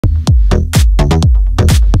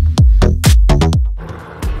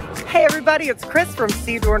everybody, it's Chris from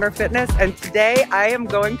Dorner Fitness, and today I am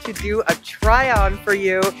going to do a try-on for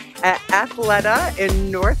you at Athleta in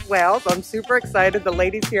North Wales. I'm super excited. The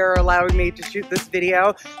ladies here are allowing me to shoot this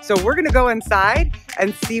video. So we're gonna go inside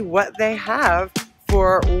and see what they have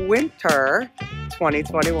for winter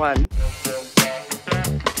 2021.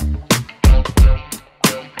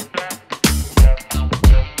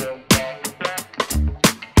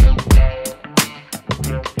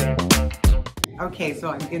 Okay, so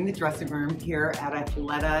I'm in the dressing room here at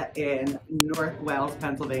Athleta in North Wales,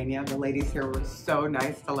 Pennsylvania. The ladies here were so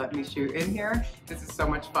nice to let me shoot in here. This is so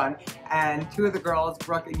much fun. And two of the girls,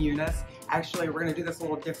 Brooke and Eunice, actually we're gonna do this a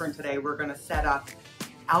little different today. We're gonna set up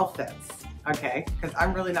outfits, okay? Because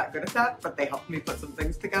I'm really not good at that, but they helped me put some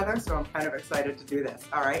things together, so I'm kind of excited to do this,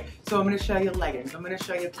 all right? So I'm gonna show you leggings. I'm gonna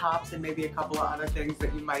show you tops and maybe a couple of other things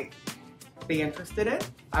that you might be interested in,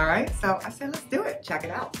 all right? So I say let's do it, check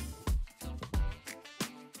it out.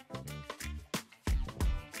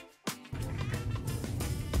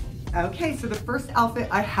 Okay, so the first outfit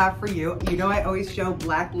I have for you, you know I always show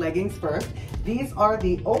black leggings first. These are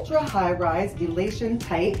the ultra high rise Elation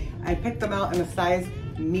Tight. I picked them out in a size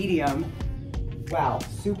medium. Wow,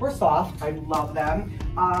 super soft, I love them.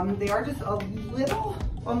 They are just a little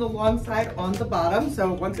on the long side on the bottom.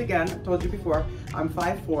 So once again, I told you before, I'm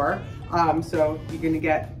 5'4", so you're gonna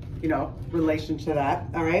get, you know, relation to that,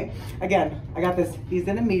 all right? Again, I got these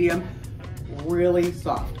in a medium. Really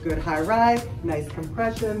soft, good high rise, nice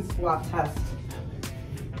compression, squat test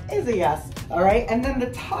is a yes, all right? And then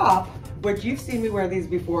the top, which you've seen me wear these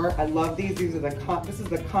before, I love these. These are this is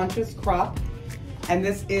the conscious crop, and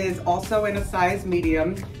this is also in a size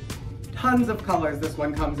medium. Tons of colors this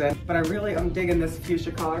one comes in, but I'm digging this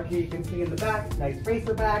fuchsia color. Here you can see in the back, nice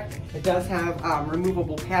Raceback. It does have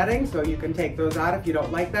removable padding, so you can take those out if you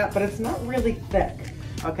don't like that, but it's not really thick,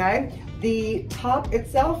 okay? The top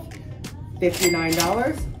itself,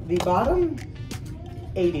 $59, the bottom,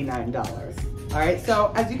 $89. All right,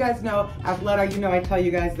 so as you guys know, Athleta, you know I tell you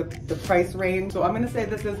guys the price range, so I'm gonna say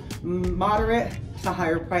this is moderate to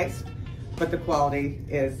higher priced, but the quality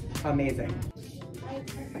is amazing.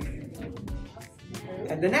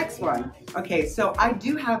 And the next one, okay, so I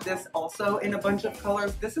do have this also in a bunch of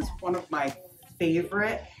colors. This is one of my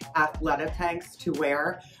favorite Athleta tanks to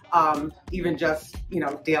wear, even just, you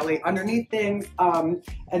know, daily underneath things.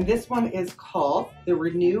 And this one is called the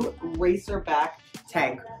Rainier Raceback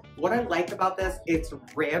tank. What I like about this, it's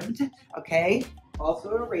ribbed, okay? Also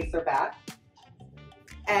a Raceback.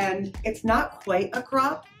 And it's not quite a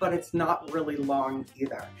crop, but it's not really long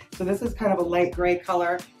either. So this is kind of a light gray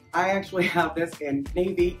color. I actually have this in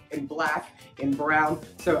navy, in black, in brown,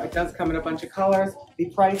 so it does come in a bunch of colors. The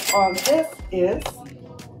price on this is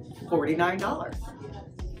 $49.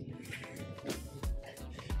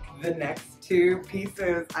 The next two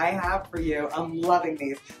pieces I have for you, I'm loving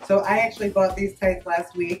these. So I actually bought these tights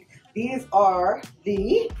last week. These are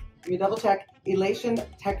the, let me double check, Elation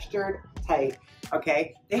Textured Tight.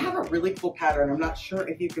 Okay, they have a really cool pattern. I'm not sure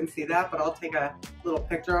if you can see that, but I'll take a little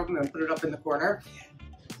picture of them and put it up in the corner.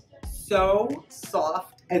 So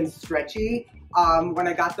soft and stretchy. When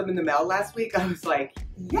I got them in the mail last week, I was like,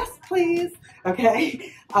 yes, please.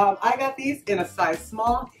 Okay, I got these in a size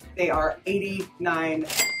small. They are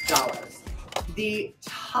 $89. The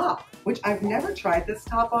top, which I've never tried this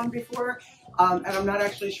top on before, and I'm not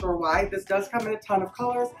actually sure why. This does come in a ton of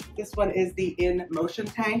colors. This one is the In Motion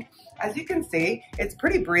tank. As you can see, it's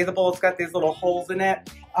pretty breathable. It's got these little holes in it,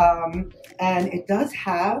 and it does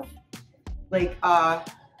have like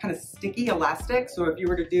kind of sticky elastic, so if you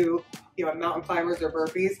were to do, you know, mountain climbers or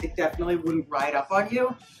burpees, it definitely wouldn't ride up on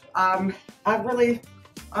you.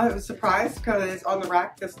 I was surprised because on the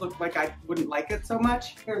rack this looked like I wouldn't like it so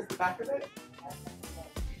much. Here's the back of it.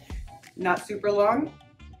 Not super long.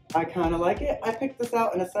 I kind of like it. I picked this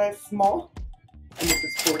out in a size small, and this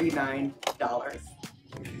is $49.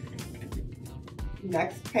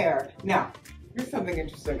 Next pair. Now, here's something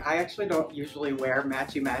interesting. I actually don't usually wear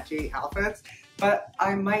matchy-matchy outfits, but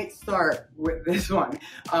I might start with this one.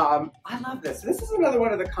 I love this. This is another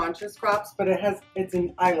one of the conscious crops, but it's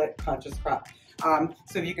an eyelet conscious crop.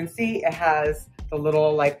 So if you can see, it has the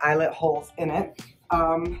little like eyelet holes in it.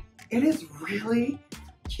 It is really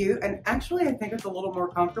cute, and actually I think it's a little more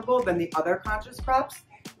comfortable than the other conscious crops.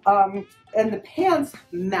 And the pants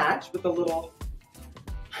match with a little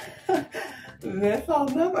this on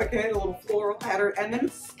them, okay, a little floral pattern, and then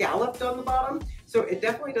it's scalloped on the bottom, so it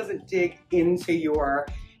definitely doesn't dig into your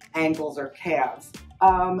ankles or calves.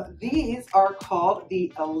 These are called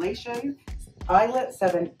the Elation Eyelet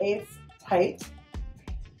 7/8 Tight.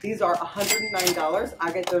 These are $109.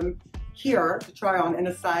 I get them here to try on in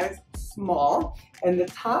a size small, and the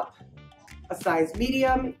top a size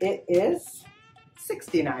medium, it is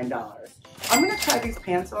 $69. I'm gonna try these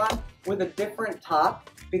pants on with a different top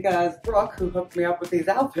because Brooke, who hooked me up with these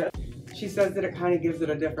outfits, she says that it kind of gives it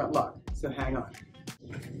a different look. So hang on.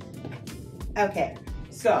 Okay,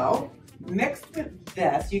 so mixed with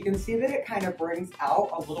this, you can see that it kind of brings out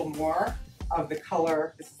a little more of the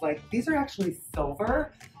color. This is like, these are actually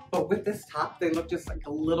silver, but with this top, they look just like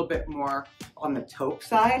a little bit more on the taupe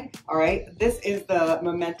side. All right, this is the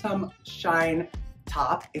Momentum Shine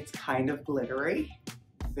top. It's kind of glittery,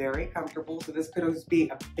 very comfortable. So this could always be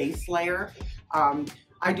a base layer.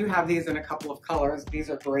 I do have these in a couple of colors.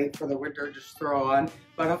 These are great for the winter, just throw on.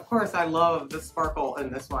 But of course, I love the sparkle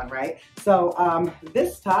in this one, right? So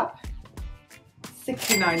this top,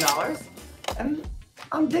 $69, and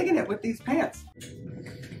I'm digging it with these pants.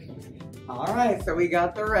 All right, so we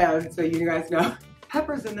got the red, so you guys know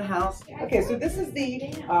Pepper's in the house. Okay, so this is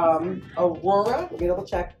the Aurora, let me double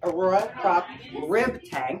check, Aurora crop rib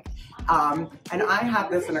tank. And I have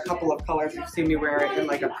this in a couple of colors. You've seen me wear it in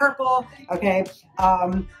like a purple, okay?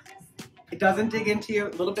 It doesn't dig into you,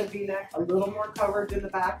 a little bit V-neck, a little more coverage in the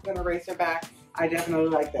back than a Racerback. I definitely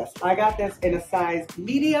like this. I got this in a size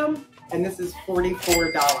medium, and this is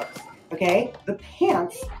 $44, okay? The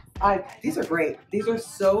pants, these are great. These are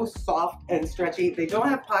so soft and stretchy. They don't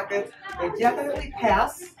have pockets. They definitely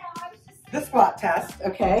pass the squat test,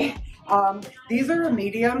 okay? These are a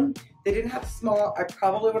medium. They didn't have small. I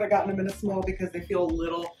probably would have gotten them in a small because they feel a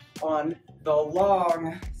little on the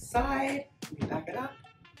long side. Let me back it up.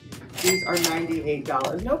 These are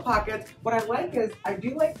 $98. No pockets. What I like is, I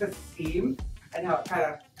do like the seam and how it kind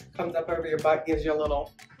of comes up over your butt, gives you a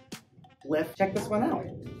little lift. Check this one out.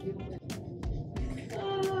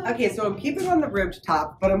 Okay, so I'm keeping on the ribbed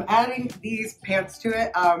top, but I'm adding these pants to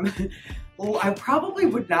it. Well, I probably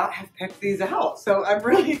would not have picked these out, so I'm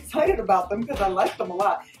really excited about them because I like them a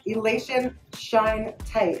lot. Elation Shine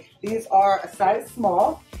Tight. These are a size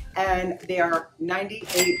small, and they are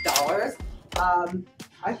 $98.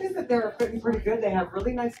 I think that they're fitting pretty good. They have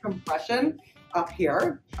really nice compression up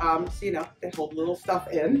here, so you know, they hold little stuff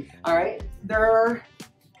in. All right, they're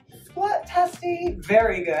squat testy,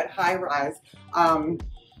 very good, high rise.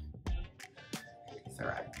 They're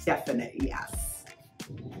a definite yes.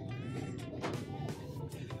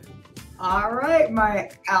 All right, my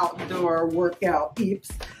outdoor workout peeps.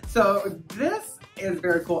 So this is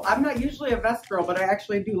very cool. I'm not usually a vest girl, but I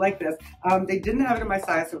actually do like this. They didn't have it in my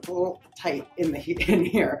size, so it's a little tight in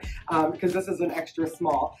here because this is an extra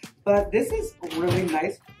small. But this is really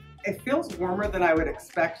nice. It feels warmer than I would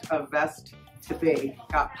expect a vest to be.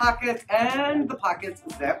 Got pockets, and the pockets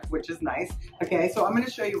zip, which is nice. Okay, so I'm going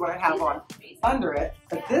to show you what I have on under it.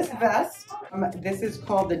 But this vest, this is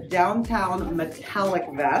called the Downtown Metallic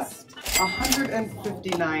Vest,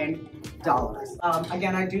 $159.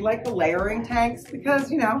 Again, I do like the layering tanks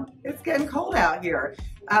because, you know, it's getting cold out here.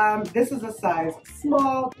 This is a size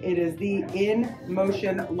small. It is the In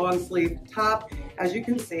Motion long sleeve top. As you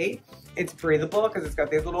can see, it's breathable because it's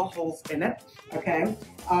got these little holes in it, okay?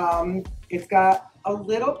 It's got a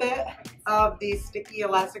little bit of the sticky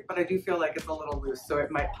elastic, but I do feel like it's a little loose, so it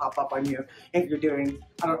might pop up on you if you're doing,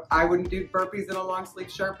 I wouldn't do burpees in a long sleeve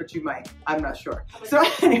shirt, but you might, I'm not sure. So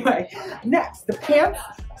anyway, next, the pants,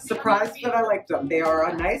 surprised that I liked them. They are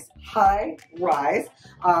a nice high rise.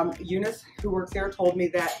 Eunice, who works here, told me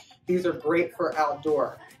that these are great for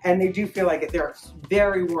outdoor. And they do feel like it. They're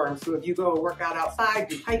very warm. So if you go work out outside,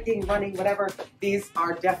 do hiking, running, whatever, these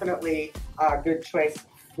are definitely a good choice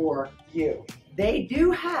for you. They do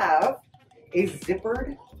have a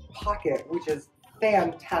zippered pocket, which is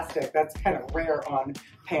fantastic. That's kind of rare on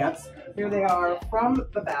pants. Here they are from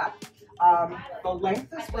the back. The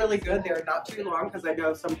length is really good. They're not too long because I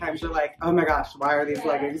know sometimes you're like, oh my gosh, why are these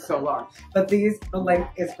leggings so long? But the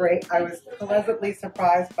length is great. I was pleasantly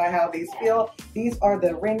surprised by how these feel. These are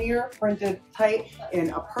the Rainier printed tight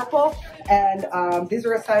in a purple, and these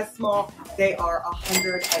are a size small. They are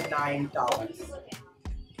 $109.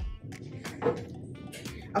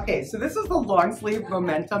 Okay, so this is the long sleeve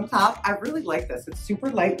Momentum top. I really like this. It's super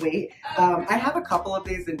lightweight. I have a couple of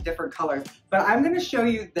these in different colors, but I'm going to show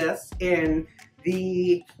you this in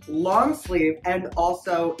the long sleeve and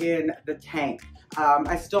also in the tank.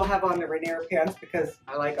 I still have on the Rainier pants because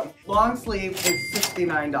I like them. Long sleeve is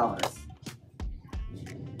 $69.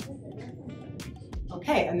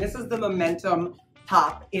 Okay, and this is the Momentum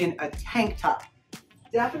top in a tank top.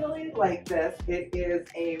 Definitely like this. It is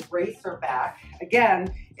a Racerback.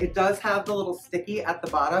 Again, it does have the little sticky at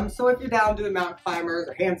the bottom, so if you're down doing mountain climbers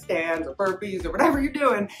or handstands or burpees or whatever you're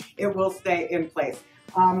doing, it will stay in place.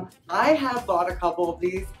 I have bought a couple of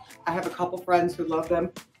these. I have a couple friends who love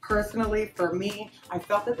them. Personally, for me, I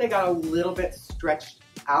felt that they got a little bit stretched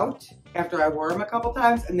out after I wore them a couple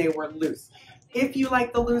times and they were loose. If you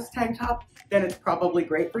like the loose tank top, then it's probably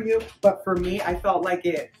great for you. But for me, I felt like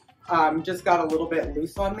it just got a little bit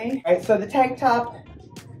loose on me. All right, so the tank top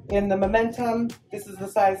in the Momentum, this is the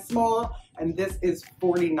size small, and this is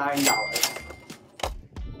 $49.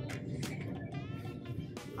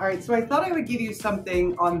 All right, so I thought I would give you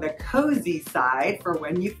something on the cozy side for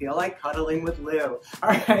when you feel like cuddling with Lou. All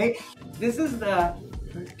right, this is the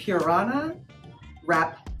Purana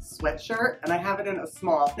wrap sweatshirt, and I have it in a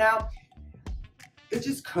small. Now, it's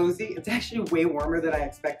just cozy. It's actually way warmer than I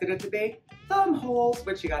expected it to be. Thumb holes,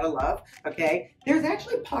 which you gotta love, okay? There's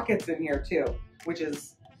actually pockets in here too, which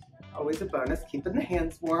is always a bonus, keeping the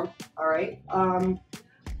hands warm, all right?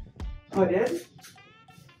 Hooded.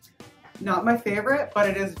 Not my favorite, but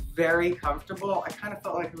it is very comfortable. I kind of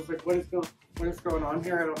felt like it was like, what is going on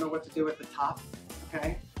here? I don't know what to do with the top,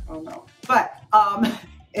 okay? I don't know. But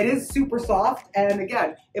it is super soft, and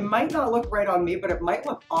again, it might not look right on me, but it might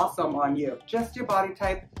look awesome on you. Just your body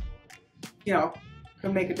type, you know,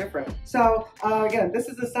 can make a difference. So again, this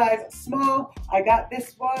is a size small. I got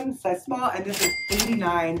this one, size small, and this is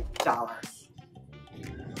 $89.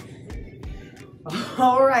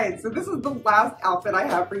 All right, so this is the last outfit I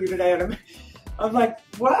have for you today, and I'm like,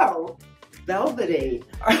 wow, velvety.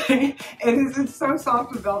 All right, it's so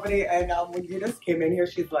soft and velvety, and when Eunice came in here,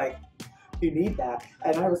 she's like, you need that,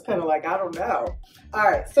 and I was kind of like, I don't know. All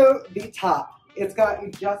right, so the top, it's got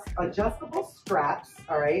adjustable straps.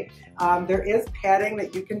 All right, there is padding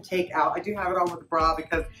that you can take out. I do have it on with the bra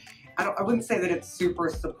because I wouldn't say that it's super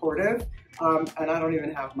supportive, and I don't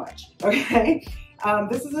even have much. Okay.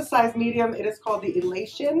 This is a size medium. It is called the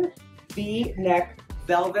Elation V-neck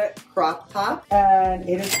velvet crop top, and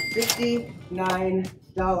it is $59.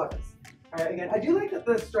 All right, again, I do like that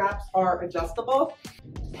the straps are adjustable.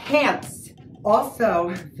 Pants,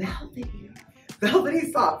 also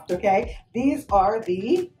velvety soft, okay? These are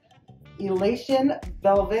the Elation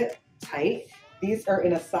Velvet Tight. These are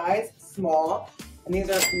in a size small, and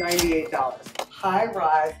these are $98. High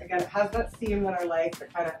rise, again, it has that seam that I like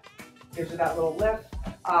that kind of gives you that little lift.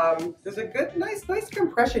 There's a good, nice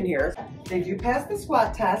compression here. They do pass the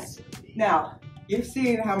squat test. Now, you've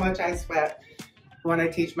seen how much I sweat when I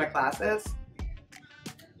teach my classes.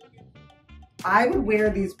 I would wear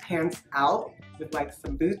these pants out with like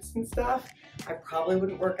some boots and stuff. I probably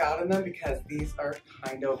wouldn't work out in them because these are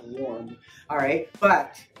kind of warm. All right,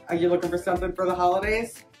 but are you looking for something for the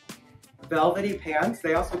holidays? Velvety pants.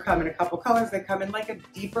 They also come in a couple colors. They come in like a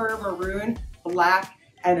deeper maroon, black,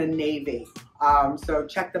 and a navy. So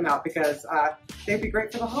check them out because they'd be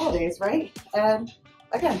great for the holidays, right? And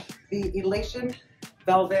again, the Elation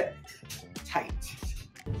Velvet Tight.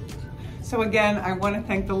 So again, I want to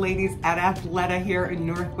thank the ladies at Athleta here in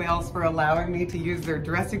North Wales for allowing me to use their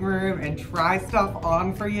dressing room and try stuff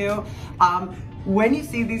on for you. When you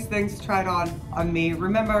see these things tried on me,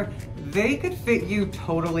 remember, they could fit you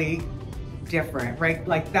totally different, right?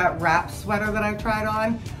 Like that wrap sweater that I tried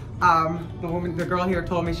on, the girl here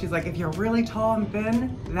told me, she's like, if you're really tall and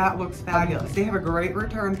thin, that looks fabulous. They have a great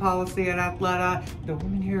return policy at Athleta. The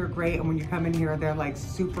women here are great, and when you come in here, they're like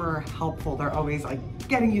super helpful. They're always like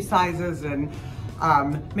getting you sizes and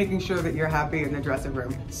making sure that you're happy in the dressing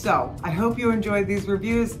room. So I hope you enjoyed these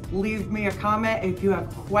reviews. Leave me a comment if you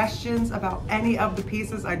have questions about any of the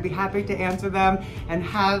pieces. I'd be happy to answer them, and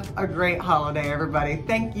have a great holiday, everybody.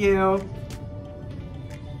 Thank you.